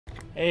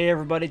Hey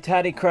everybody,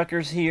 Toddy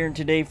Cruckers here, and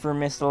today for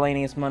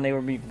Miscellaneous Monday we're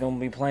going to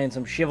be playing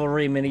some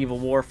Chivalry Medieval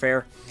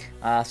Warfare.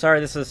 Sorry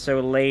this is so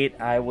late.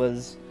 I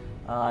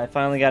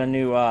finally got a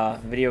new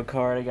video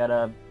card. I got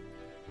a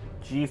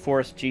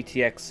GeForce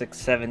GTX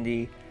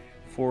 670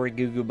 4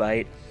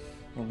 gigabyte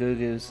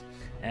Gugus,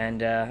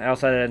 and I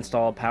also had to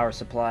install a power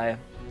supply.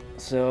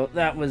 So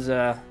that was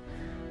a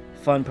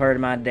fun part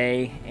of my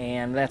day,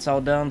 and that's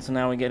all done. So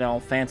now we get all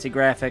fancy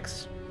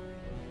graphics.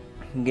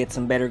 Can get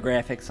some better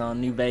graphics on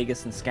New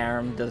Vegas and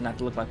Skyrim. Doesn't have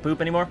to look like poop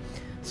anymore.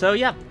 So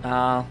yeah,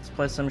 let's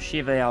play some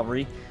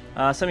Chivalry.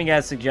 Some of you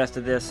guys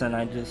suggested this, and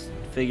I just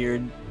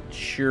figured,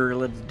 sure,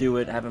 let's do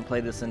it. I haven't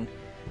played this in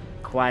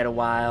quite a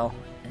while,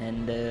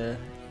 and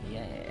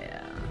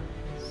yeah.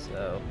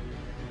 So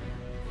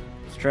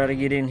let's try to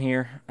get in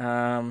here.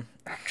 I'm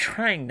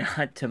trying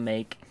not to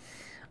make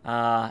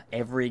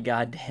every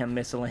goddamn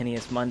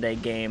Miscellaneous Monday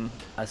game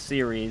a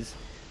series.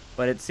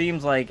 But it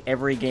seems like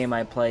every game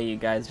I play, you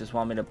guys just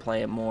want me to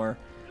play it more.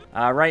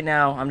 Right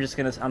now, I'm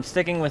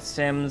sticking with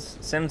Sims.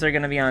 Sims are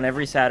gonna be on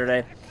every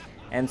Saturday,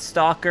 and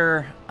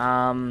Stalker.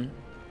 I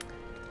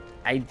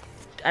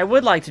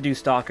would like to do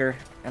Stalker,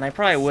 and I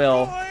probably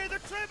will.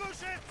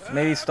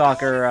 Maybe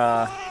Stalker.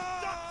 I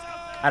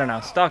don't know.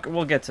 Stalker.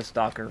 We'll get to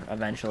Stalker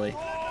eventually.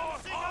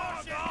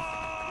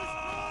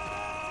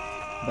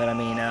 But I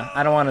mean,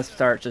 I don't want to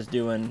start just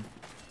doing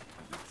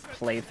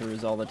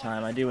playthroughs all the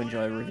time. I do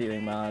enjoy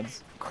reviewing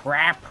mods.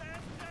 Crap!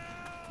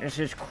 This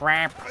is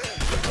crap.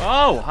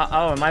 Oh,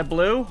 am I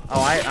blue?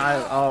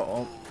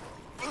 Oh,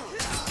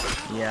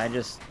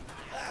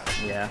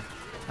 yeah,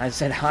 I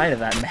said hi to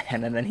that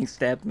man, and then he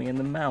stabbed me in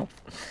the mouth.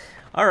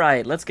 All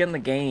right, let's get in the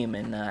game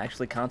and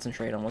actually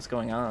concentrate on what's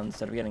going on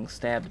instead of getting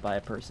stabbed by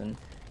a person.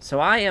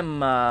 So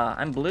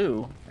I'm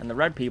blue, and the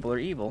red people are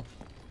evil,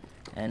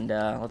 and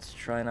let's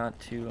try not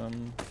to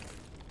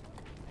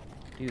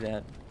do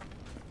that.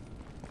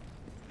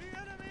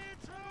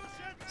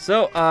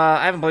 So,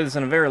 I haven't played this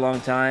in a very long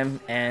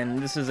time, and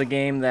this is a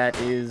game that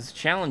is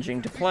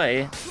challenging to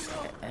play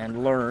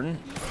and learn,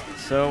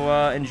 so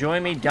enjoy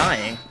me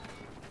dying.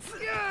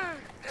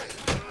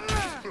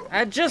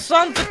 I just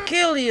want to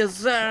kill you,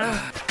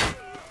 sir.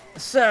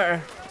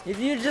 Sir, if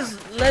you just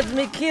let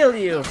me kill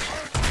you,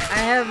 I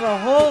have a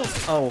whole...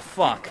 Oh,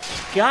 fuck.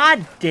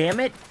 God damn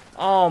it.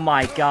 Oh,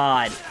 my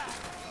God.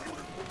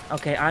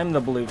 Okay, I'm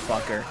the blue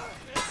fucker.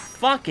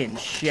 Fucking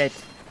shit.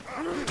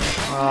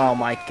 Oh,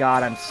 my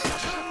God,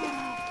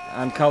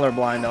 I'm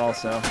colorblind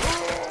also.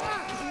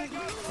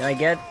 Can I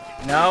get...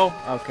 No?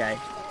 Okay.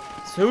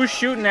 So who's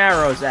shooting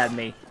arrows at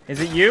me?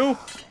 Is it you?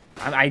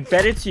 I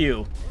bet it's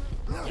you.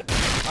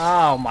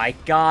 Oh my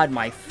God,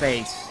 my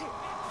face.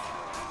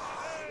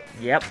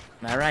 Yep,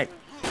 alright.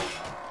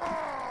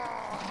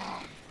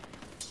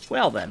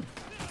 Well then.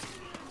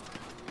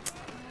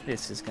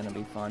 This is gonna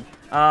be fun.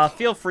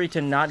 Feel free to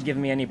not give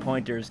me any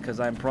pointers, because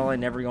I'm probably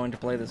never going to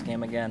play this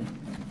game again.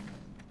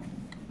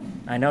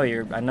 I know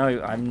you're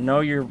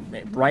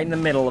right in the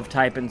middle of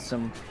typing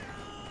some.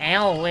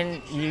 Al,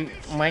 when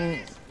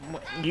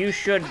you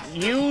should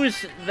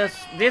use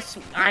this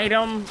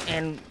item,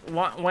 and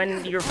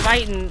when you're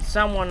fighting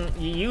someone,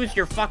 you use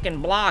your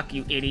fucking block,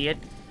 you idiot.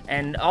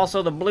 And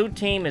also, the blue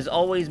team is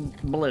always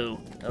blue.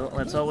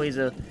 That's always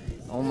a.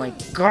 Oh my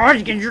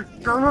God! Get your.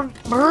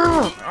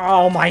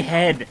 Oh my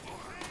head.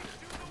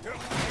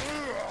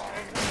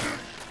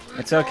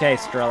 It's okay,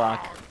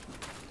 Strelok.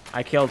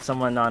 I killed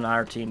someone on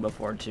our team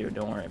before, too.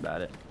 Don't worry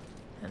about it.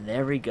 And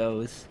there he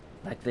goes,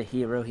 like the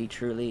hero he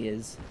truly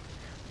is.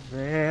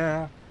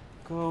 There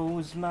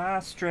goes my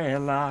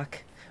Strelok.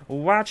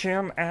 Watch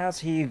him as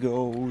he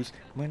goes.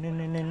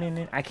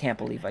 I can't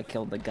believe I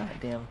killed the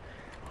goddamn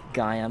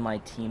guy on my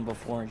team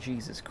before.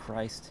 Jesus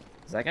Christ.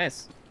 Is that guy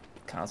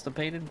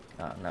constipated?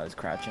 Oh, no, he's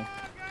crouching.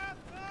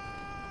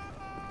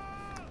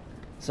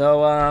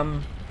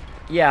 So,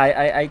 yeah,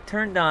 I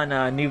turned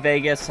on New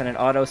Vegas and an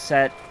auto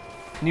set.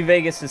 New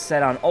Vegas is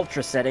set on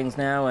ultra settings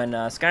now, and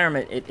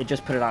Skyrim, it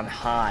just put it on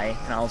high,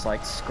 and I was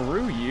like,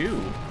 screw you.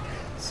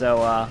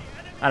 So, I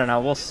don't know,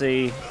 we'll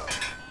see.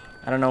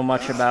 I don't know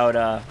much about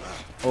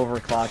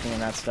overclocking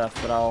and that stuff,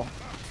 but I'll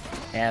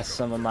ask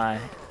some of my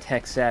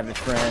tech-savvy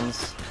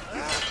friends.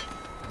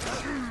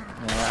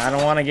 I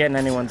don't want to get in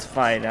anyone's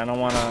fight. I don't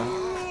want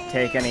to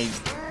take any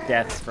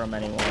deaths from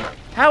anyone.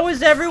 How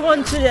is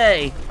everyone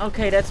today?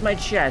 Okay, that's my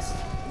chest.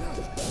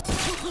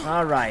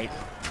 Alright.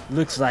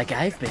 Looks like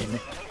I've been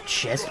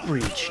chest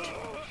breached.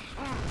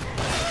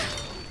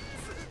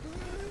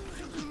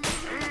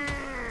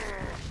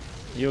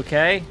 You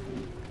okay?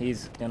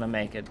 He's gonna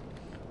make it.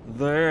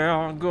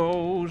 There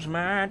goes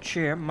my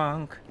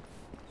chipmunk.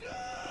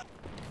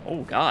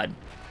 Oh God.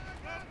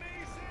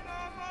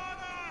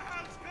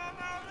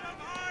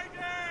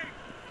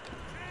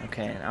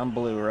 Okay, I'm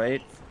blue,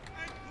 right?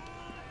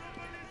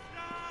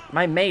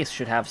 My mace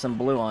should have some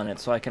blue on it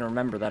so I can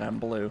remember that I'm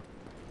blue.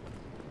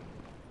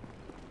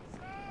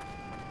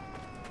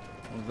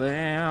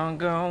 There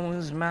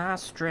goes my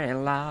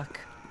Strelok.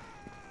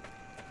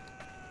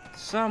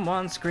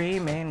 Someone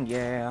screaming,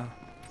 yeah.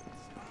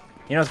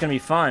 You know, it's gonna be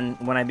fun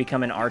when I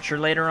become an archer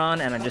later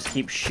on, and I just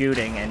keep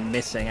shooting and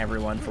missing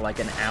everyone for like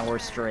an hour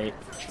straight.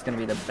 It's gonna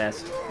be the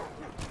best.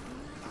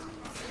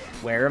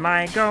 Where am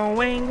I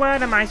going?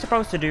 What am I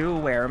supposed to do?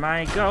 Where am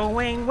I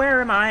going? Where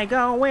am I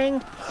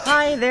going?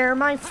 Hi there,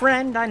 my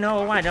friend. I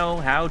know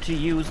how to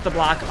use the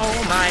block.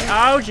 Oh my,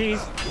 oh jeez.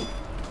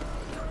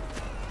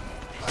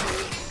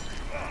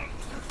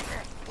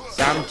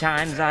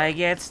 Sometimes I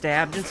get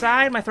stabbed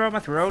inside my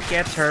throat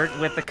gets hurt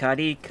with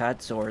the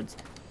cut swords.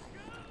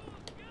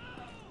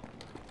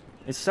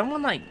 Is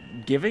someone, like,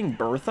 giving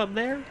birth up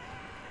there?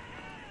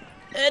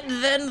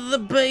 And then the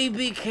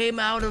baby came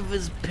out of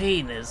his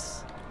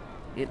penis.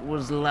 It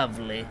was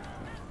lovely.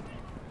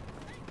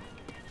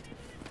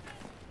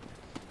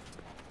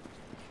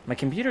 My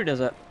computer does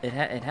it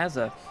has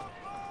a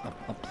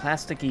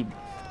plasticky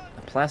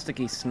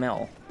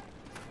smell.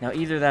 Now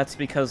either that's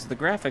because the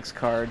graphics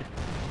card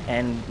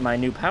and my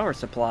new power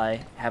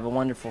supply have a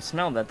wonderful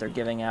smell that they're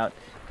giving out,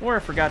 or I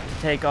forgot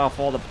to take off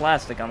all the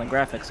plastic on the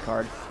graphics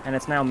card, and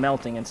it's now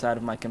melting inside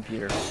of my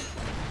computer.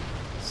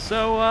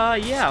 So,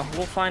 yeah,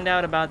 we'll find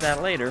out about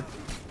that later.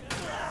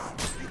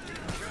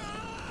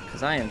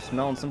 Because I am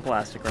smelling some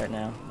plastic right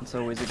now. It's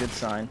always a good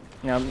sign.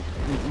 Now,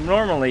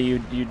 normally you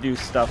do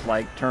stuff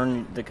like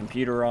turn the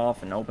computer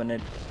off and open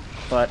it,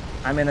 but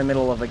I'm in the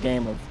middle of a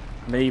game of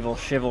medieval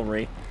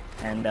chivalry,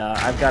 and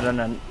I've got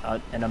an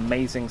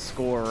amazing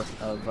score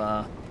of,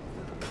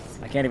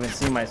 I can't even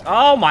see my...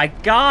 Oh my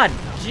god!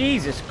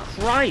 Jesus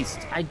Christ!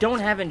 I don't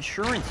have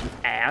insurance, you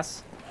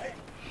ass!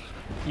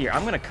 Here,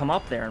 I'm gonna come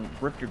up there and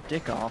rip your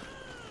dick off.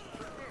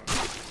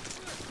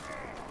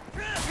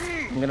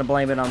 I'm gonna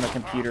blame it on the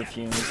computer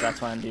fumes,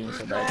 that's why I'm doing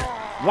so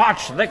bad.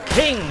 Watch the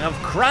king of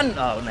Crun...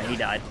 Oh, no, he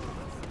died.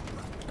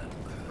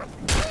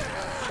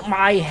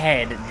 My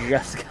head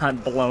just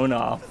got blown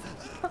off.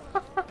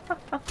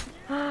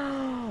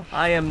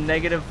 I am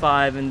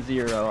 -5 and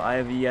 0. I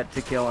have yet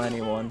to kill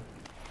anyone.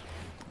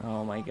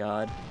 Oh my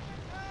god.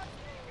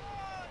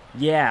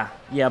 Yeah,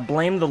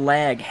 blame the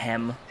lag,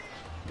 Hem.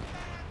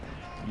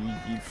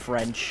 You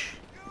French,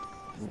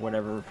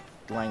 whatever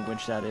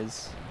language that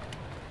is.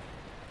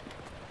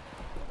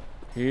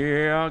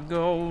 Here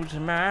goes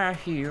my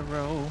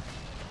hero.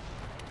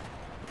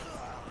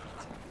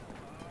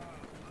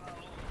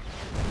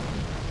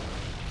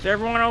 Is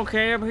everyone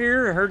okay up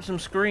here? I heard some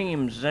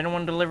screams. Is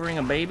anyone delivering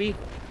a baby?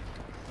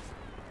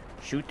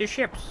 Shoot the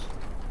ships.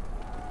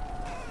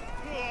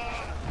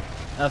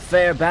 A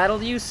fair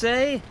battle, you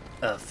say?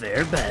 A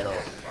fair battle.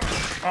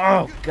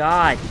 Oh,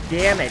 god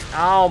damn it.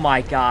 Oh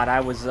my god,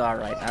 I was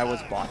alright. I was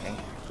blocking.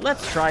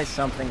 Let's try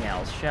something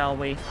else, shall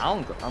we?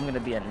 I'm gonna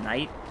be a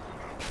knight.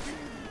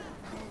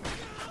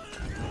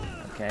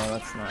 Okay,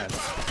 let's not.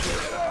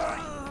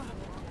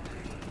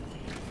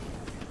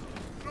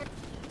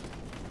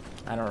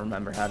 I don't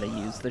remember how to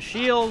use the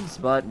shields,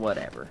 but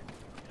whatever.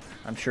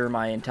 I'm sure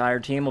my entire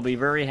team will be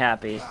very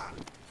happy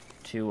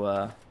to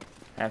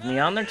have me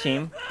on their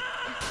team.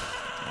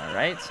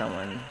 Alright,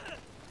 someone...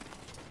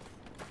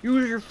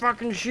 Use your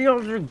fucking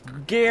shields, you're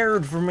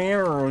scared from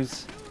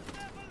arrows.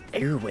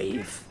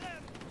 Airwave.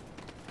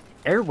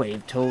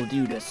 Airwave told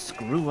you to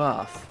screw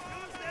off.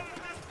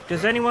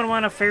 Does anyone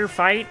want a fair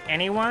fight?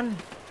 Anyone?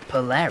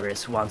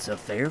 Polaris wants a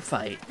fair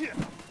fight.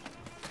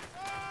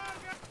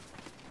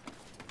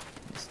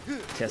 Just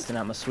testing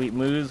out my sweet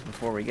moves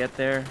before we get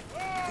there.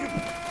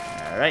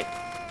 Alright.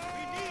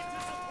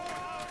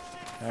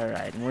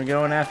 Alright, and we're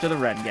going after the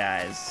red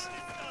guys.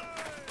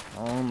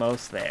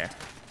 Almost there.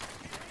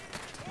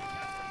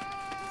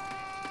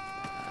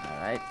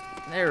 Alright.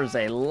 There's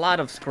a lot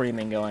of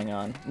screaming going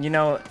on. You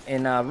know,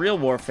 in real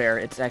warfare,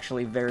 it's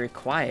actually very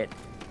quiet.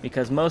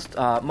 Because most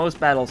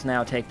battles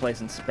now take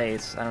place in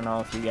space. I don't know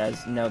if you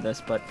guys know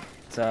this, but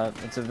it's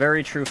a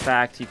very true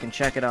fact. You can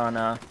check it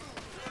on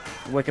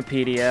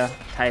Wikipedia,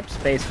 type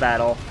space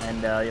battle,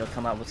 and you'll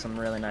come up with some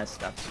really nice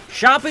stuff.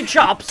 Choppy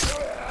chops!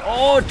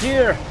 Oh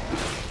dear!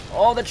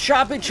 Oh, the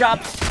choppy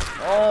chops!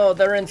 Oh,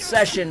 they're in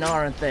session,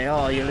 aren't they?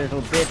 Oh, you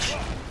little bitch.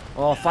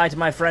 Oh, fight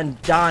my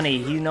friend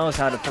Donnie. He knows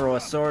how to throw a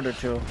sword or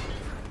two.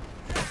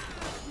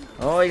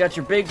 Oh, you got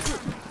your big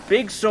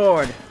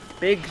sword.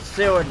 Big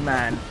sword,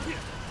 man.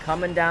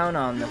 Coming down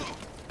on the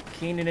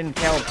Keenan and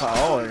Kelpa.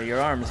 Oh,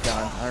 your arm's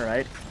gone.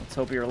 Alright. Let's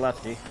hope you're a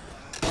lefty.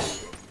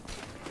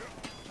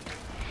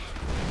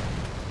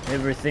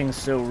 Everything's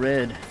so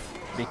red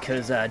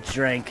because I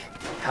drank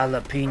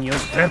jalapeno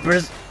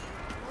peppers.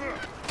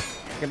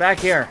 Get back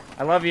here.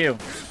 I love you.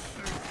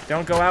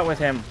 Don't go out with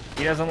him.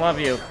 He doesn't love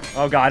you.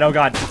 Oh god, oh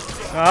god.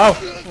 Oh!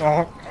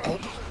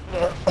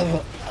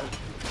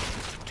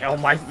 Tell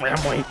my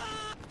family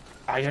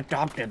I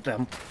adopted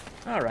them.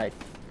 Alright.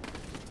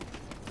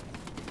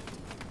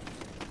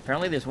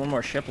 Apparently there's one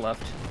more ship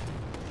left.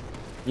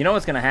 You know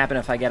what's gonna happen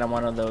if I get on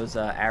one of those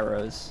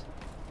arrows?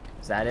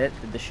 Is that it?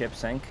 Did the ship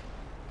sink?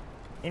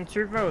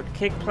 Enter vote.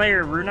 Kick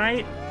player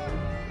Runite?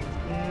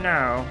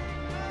 No.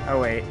 Oh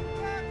wait.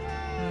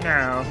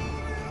 No.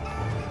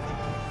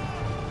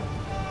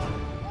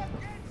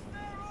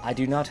 I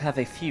do not have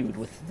a feud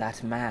with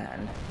that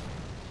man.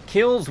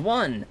 Kills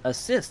 1,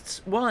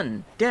 assists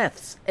 1,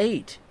 deaths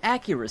 8,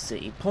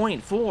 accuracy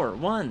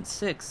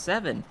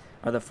 0.4167.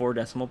 Are the 4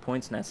 decimal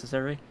points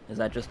necessary? Is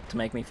that just to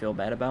make me feel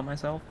bad about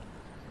myself?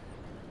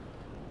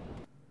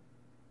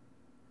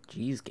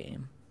 Jeez,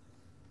 game.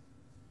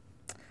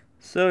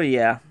 So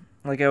yeah,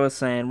 like I was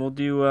saying, we'll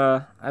do,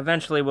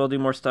 eventually we'll do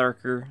more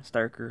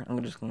Starker.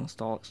 I'm just gonna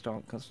install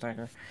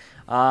Starker.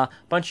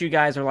 Bunch of you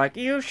guys are like,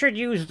 you should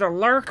use the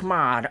lurk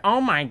mod.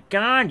 Oh my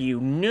god, you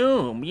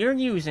noob. You're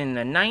using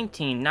the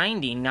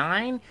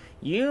 1999?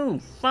 You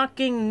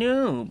fucking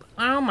noob.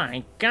 Oh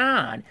my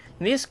god.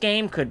 This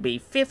game could be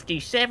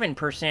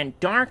 57%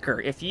 darker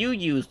if you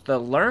used the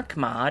lurk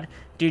mod.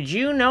 Did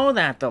you know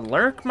that, the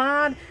lurk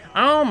mod?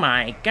 Oh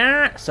my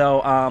god.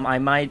 So, I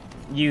might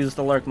use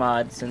the lurk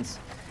mod since,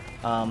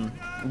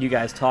 you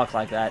guys talk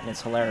like that, and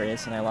it's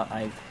hilarious, and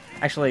I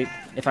actually,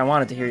 if I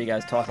wanted to hear you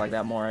guys talk like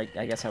that more, I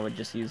guess I would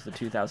just use the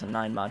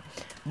 2009 mod.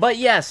 But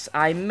yes,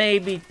 I may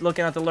be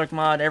looking at the lurk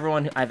mod.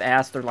 Everyone I've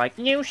asked, they're like,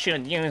 you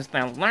should use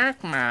the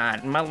lurk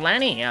mod.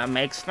 Millennia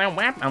makes the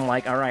weapon. I'm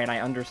like, alright, I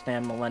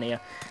understand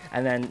Millennia.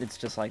 And then it's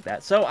just like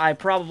that. So I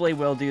probably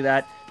will do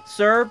that.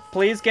 Sir,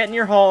 please get in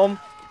your home.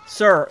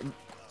 Sir,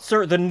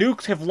 the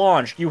nukes have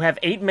launched. You have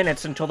 8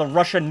 minutes until the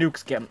Russian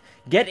nukes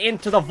get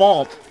into the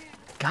vault.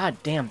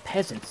 Goddamn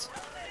peasants.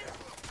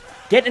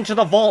 Get into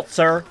the vault,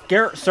 sir.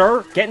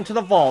 Sir, get into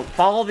the vault.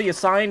 Follow the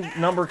assigned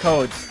number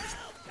codes.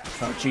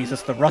 Oh,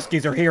 Jesus, the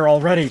Ruskies are here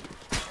already.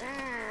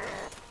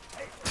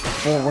 The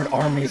forward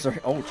armies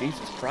are... Oh,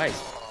 Jesus Christ.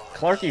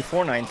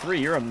 Clarky493,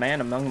 you're a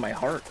man among my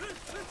heart.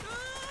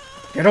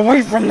 Get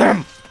away from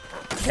them!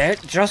 They're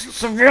just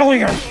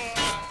civilians!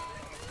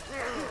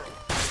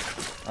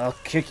 I'll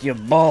kick your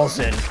balls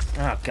in.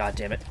 Oh, God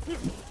damn it.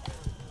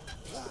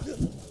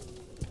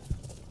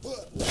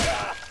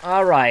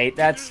 Alright,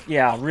 that's,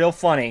 yeah, real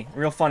funny,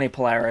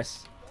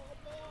 Polaris.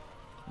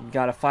 You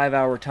got a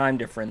 5-hour time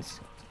difference.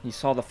 You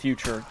saw the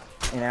future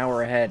an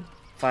hour ahead.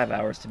 5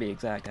 hours to be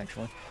exact,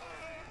 actually.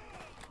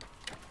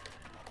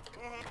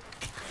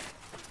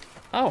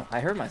 Oh, I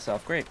heard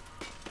myself, great.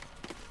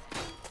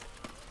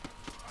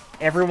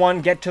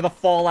 Everyone get to the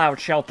fallout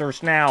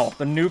shelters now.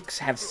 The nukes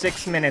have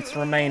 6 minutes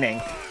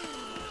remaining.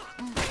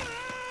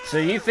 So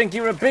you think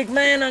you're a big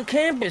man on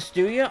campus,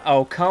 do you?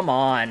 Oh, come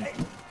on.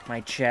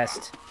 My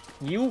chest.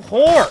 You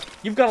whore!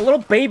 You've got a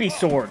little baby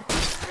sword.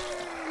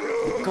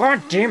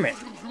 God damn it.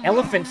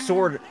 Elephant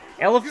sword.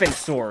 Elephant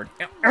sword.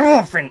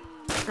 Elephant.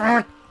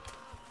 I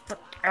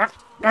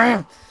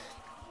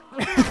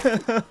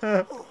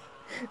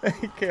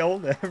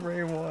killed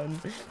everyone.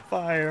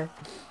 Fire.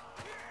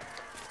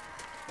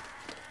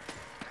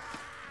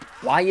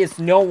 Why is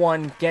no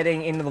one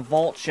getting into the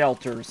vault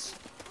shelters?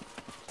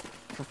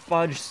 For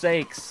fudge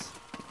sakes.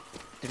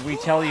 Did we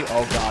tell you?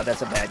 Oh god,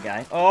 that's a bad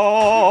guy.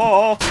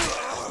 Oh!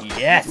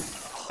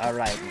 Yes!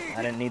 Alright,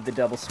 I didn't need the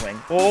double swing.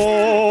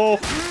 Oh!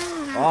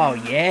 Oh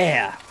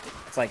yeah!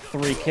 It's like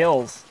 3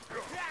 kills.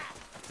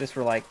 If this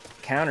were like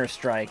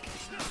Counter-Strike,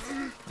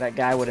 that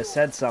guy would have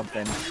said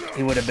something.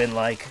 He would have been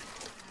like,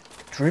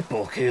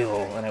 triple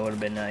kill. And I would have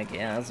been like,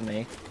 yeah, that's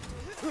me.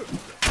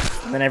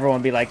 And then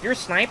everyone would be like, you're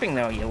sniping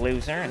though, you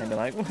loser. And I'd be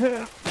like,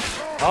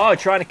 oh,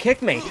 trying to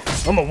kick me.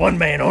 I'm a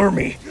one-man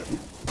army.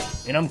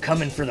 And I'm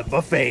coming for the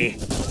buffet.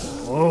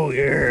 Oh,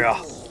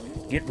 yeah.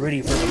 Get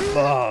ready for the...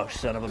 Oh,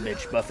 son of a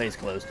bitch. Buffet's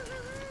closed.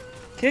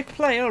 Kick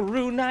player,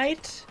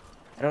 Runite?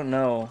 I don't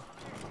know.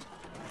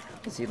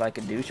 Is he like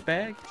a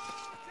douchebag?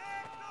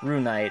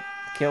 Runite.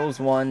 Kills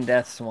 1,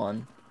 deaths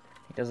 1.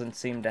 He doesn't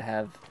seem to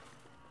have...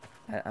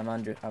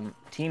 I'm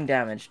team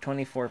damage,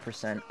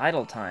 24%.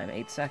 Idle time,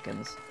 8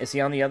 seconds. Is he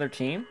on the other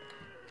team?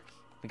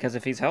 Because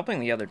if he's helping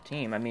the other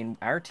team, I mean,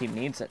 our team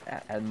needs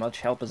as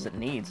much help as it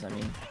needs. I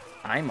mean,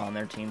 I'm on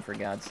their team, for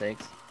God's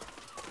sakes.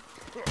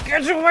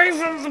 Get away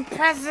from the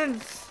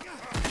peasants!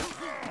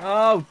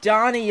 Oh,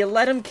 Donnie, you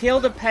let him kill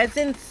the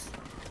peasants?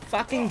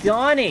 Fucking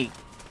Donnie!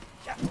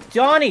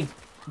 Donnie!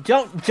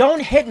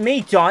 Don't hit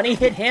me, Donnie,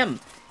 hit him!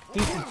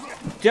 He's a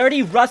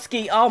dirty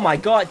Rusky. Oh my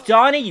god,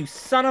 Donnie, you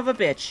son of a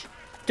bitch!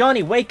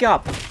 Donnie, wake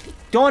up!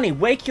 Donnie,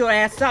 wake your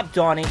ass up,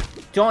 Donnie!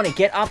 Donnie,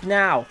 get up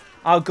now!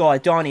 Oh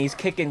god, Donnie's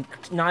kicking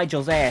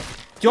Nigel's ass.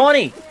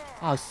 Donnie!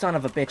 Oh, son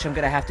of a bitch, I'm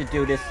gonna have to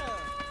do this.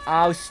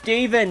 Oh,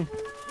 Steven!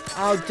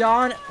 Oh,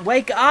 Don,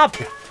 wake up!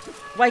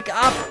 Wake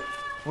up!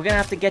 We're gonna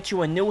have to get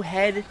you a new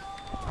head.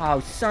 Oh,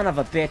 son of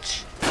a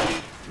bitch.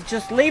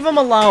 Just leave him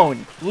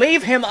alone!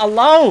 Leave him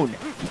alone!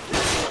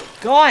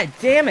 God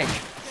damn it!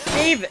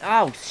 Steven!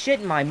 Oh, shit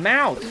in my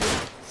mouth!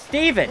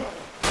 Steven!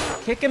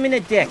 Kick him in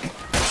the dick.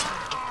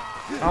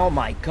 Oh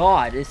my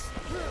god, this...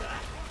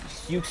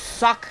 You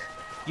suck.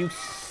 You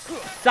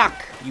suck.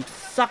 You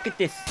suck at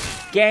this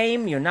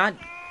game. You're not...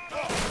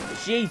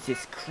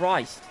 Jesus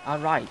Christ.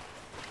 Alright.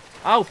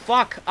 Oh,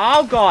 fuck.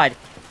 Oh, God.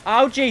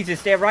 Oh,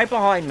 Jesus. They're right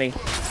behind me.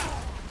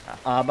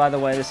 By the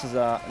way, this is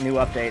a new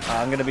update.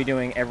 I'm going to be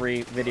doing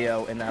every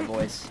video in that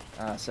voice.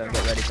 So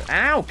get ready for...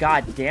 Ow,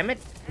 God damn it.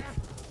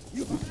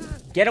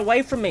 Get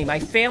away from me. My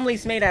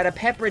family's made out of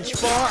Pepperidge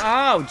Farm.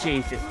 Oh,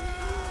 Jesus.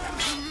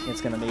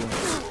 It's gonna be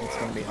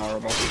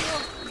horrible.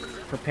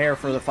 prepare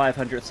for the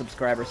 500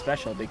 subscriber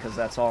special, because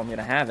that's all I'm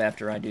gonna have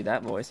after I do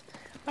that voice.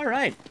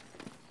 Alright.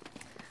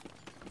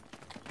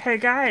 Hey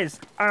guys,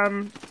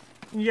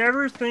 you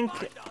ever think...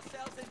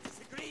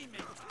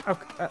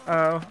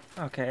 Oh,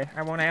 okay,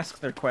 I won't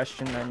ask their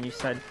question then, you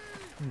said...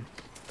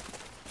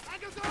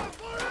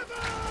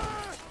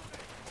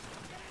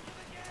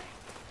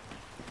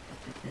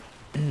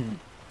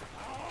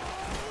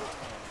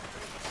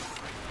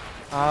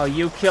 Oh,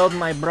 you killed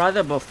my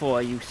brother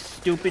before, you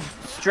stupid...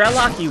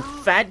 Strelok, you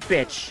fat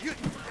bitch!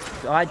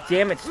 God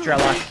damn it,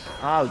 Strelok.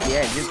 Oh,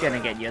 yeah, you're gonna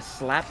get your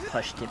slap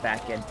pushed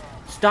back in.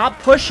 Stop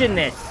pushing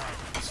this!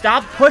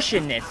 Stop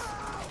pushing this!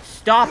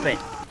 Stop it!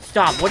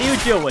 Stop, what are you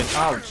doing?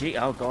 Oh, gee,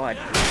 oh, God.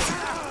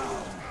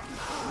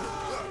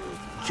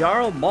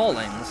 Jarl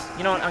Ballings.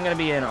 You know what, I'm gonna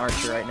be an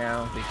archer right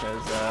now,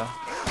 because,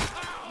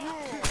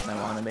 I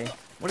wanna be.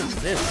 What is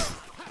this?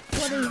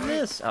 What is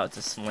this? Oh, it's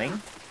a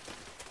sling?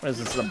 What is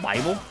this, the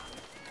Bible?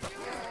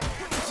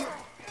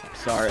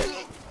 Sorry.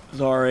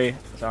 Sorry.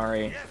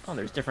 Sorry. Oh,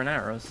 there's different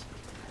arrows.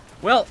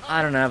 Well,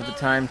 I don't have the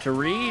time to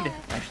read.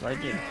 Actually,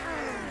 I do.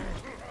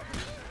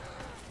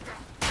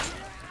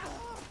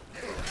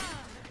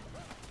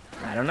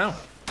 I don't know.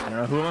 I don't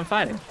know who I'm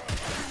fighting.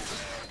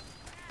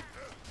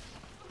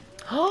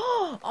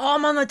 Oh,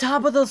 I'm on the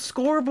top of the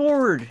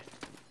scoreboard.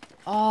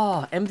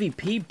 Oh,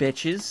 MVP,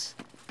 bitches.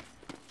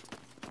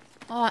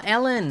 Oh,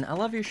 Ellen, I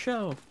love your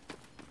show.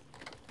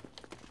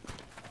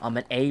 I'm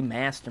an A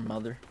master,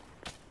 mother.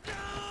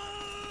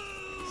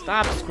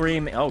 Stop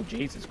screaming. Oh,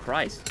 Jesus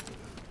Christ.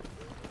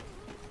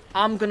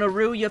 I'm gonna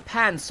rue your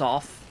pants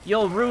off.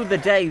 You'll rue the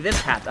day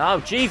this happens. Oh,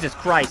 Jesus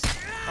Christ.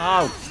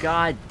 Oh,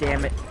 God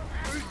damn it.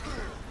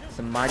 It's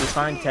a mighty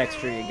fine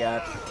texture you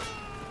got.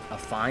 A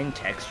fine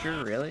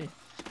texture? Really?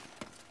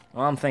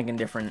 Well, I'm thinking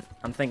different.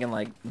 I'm thinking,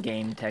 like,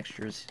 game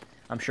textures.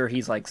 I'm sure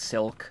he's, like,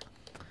 silk.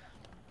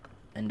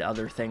 And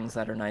other things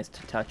that are nice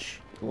to touch.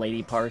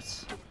 Lady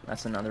parts.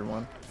 That's another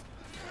one.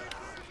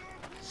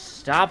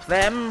 Stop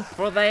them,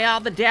 for they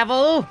are the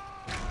devil!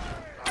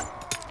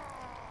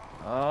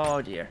 Oh,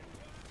 dear.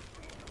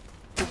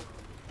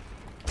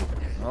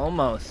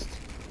 Almost.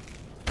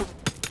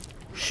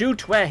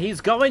 Shoot where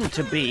he's going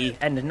to be,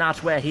 and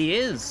not where he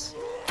is.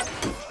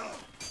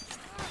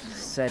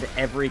 Said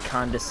every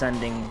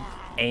condescending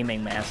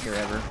aiming master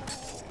ever.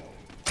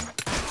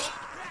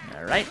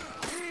 Alright.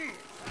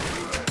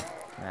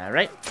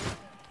 Alright.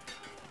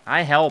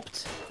 I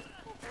helped.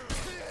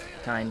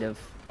 Kind of.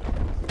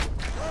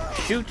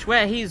 Shoot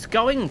where he's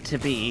going to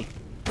be.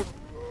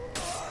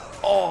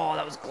 Oh,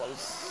 that was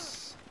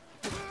close.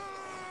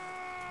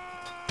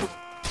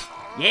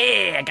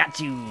 Yeah, I got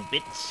you,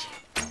 bitch.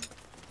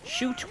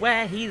 Shoot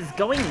where he's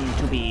going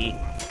to be.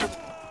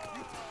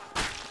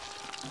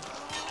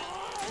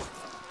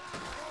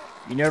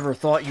 You never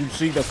thought you'd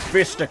see the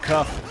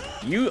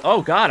fisticuff. You,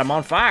 oh God, I'm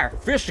on fire.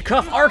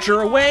 Fisticuff archer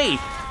away.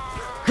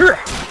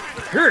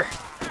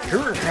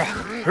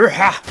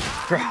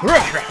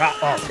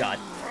 Oh God.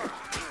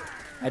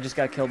 I just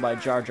got killed by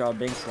Jar Jar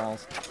Binks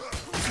walls.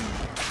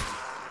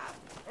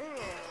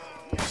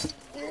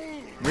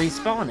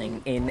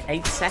 Respawning in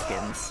 8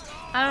 seconds.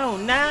 Oh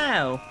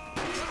no!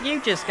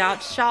 You just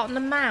got shot in the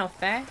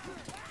mouth, eh?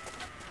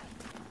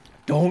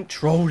 Don't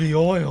throw the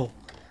oil.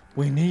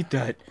 We need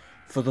that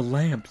for the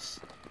lamps.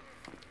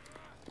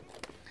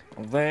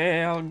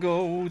 There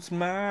goes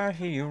my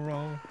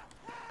hero.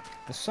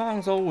 The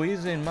song's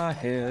always in my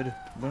head.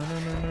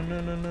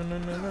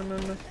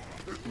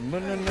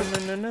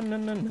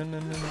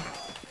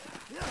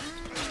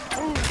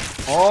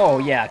 Oh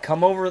yeah,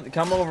 come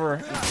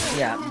over.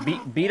 Yeah,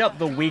 beat up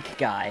the weak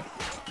guy,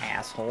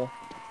 asshole.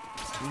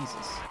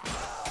 Jesus.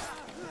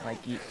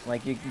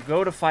 Like you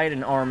go to fight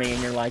an army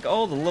and you're like,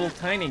 oh, the little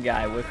tiny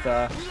guy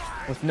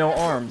with no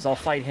arms, I'll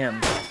fight him.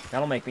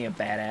 That'll make me a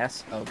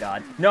badass. Oh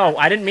God. No,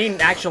 I didn't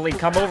mean actually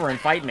come over and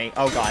fight me.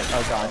 Oh God.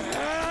 Oh God.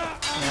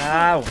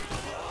 No.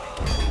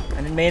 I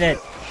didn't mean it.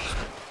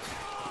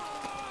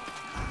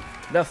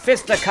 The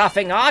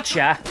fisticuffing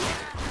archer?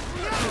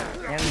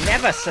 You'll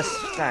never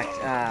suspect.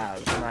 Ah,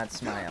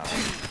 that's my arm.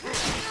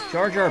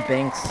 Jar Jar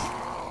Binks.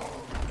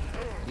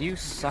 You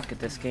suck at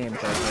this game,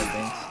 Jar Jar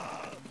Binks.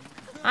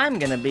 I'm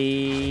gonna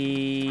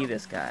be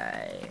this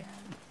guy.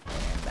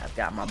 And I've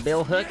got my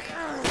bill hook.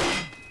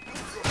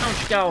 Why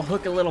don't you go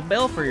hook a little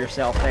bill for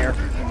yourself there?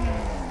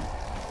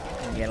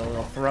 And get a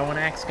little throwing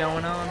axe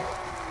going on.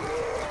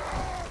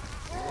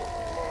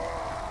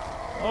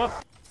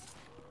 Oh.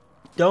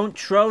 Don't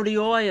throw the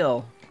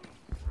oil,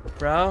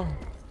 bro.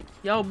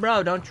 Yo,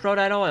 bro, don't throw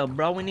that oil,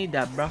 bro. We need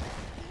that, bro.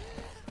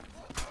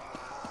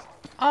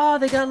 Oh,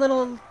 they got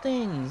little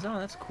things. Oh,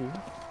 that's cool.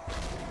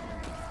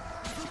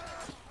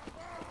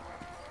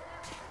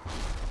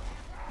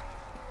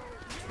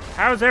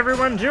 How's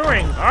everyone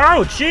doing?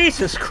 Oh,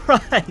 Jesus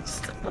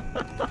Christ!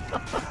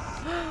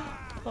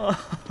 Oh,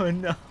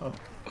 no.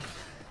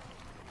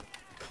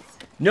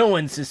 No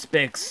one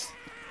suspects.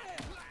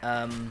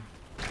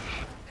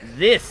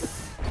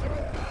 This.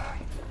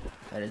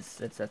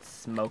 That's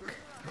smoke.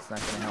 It's not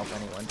gonna help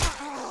anyone.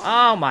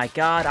 Oh my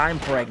God, I'm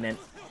pregnant.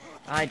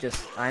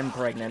 I'm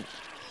pregnant.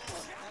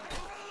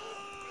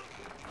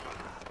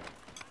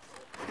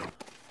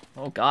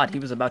 Oh god, he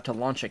was about to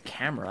launch a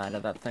camera out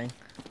of that thing.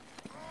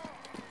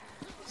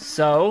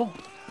 So,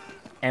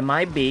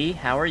 MIB,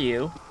 how are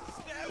you?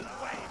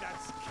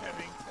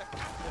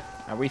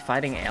 Are we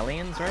fighting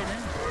aliens right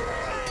now?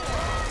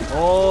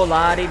 Oh,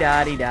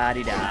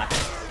 la-di-da-di-da-di-da.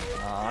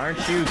 Oh,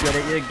 aren't you good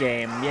at your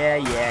game? Yeah,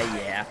 yeah,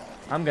 yeah.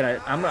 I'm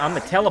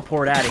gonna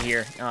teleport out of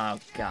here. Oh,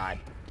 God.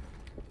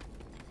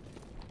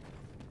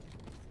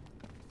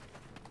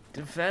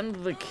 Defend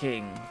the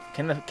king.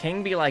 Can the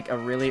king be, like, a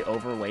really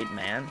overweight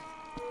man?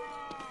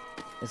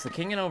 Is the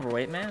king an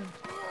overweight man?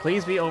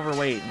 Please be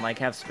overweight and, like,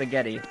 have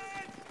spaghetti.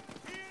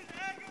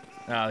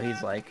 Oh,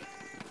 he's like...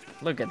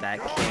 Look at that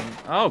king.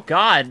 Oh,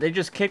 God! They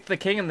just kicked the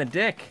king in the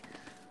dick.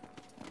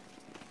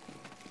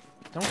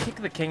 Don't kick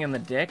the king in the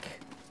dick.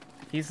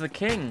 He's the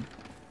king.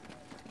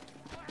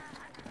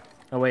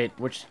 Oh, wait.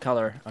 Which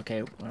color?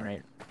 Okay,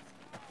 alright.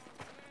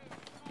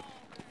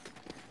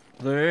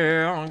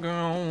 There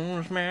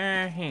goes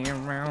my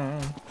hero.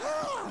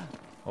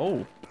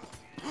 Oh.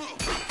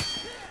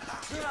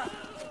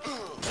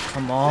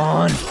 Come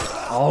on.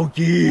 Oh,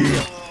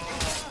 yeah.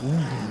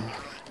 Ooh.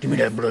 Give me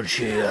that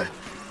bloodshed.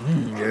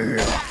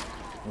 Yeah.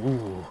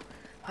 Ooh.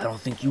 I don't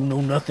think you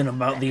know nothing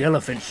about the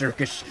elephant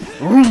circus.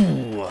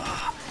 Ooh.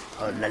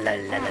 Oh, la, la,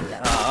 la, la, la.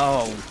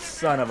 Oh,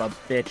 son of a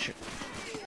bitch.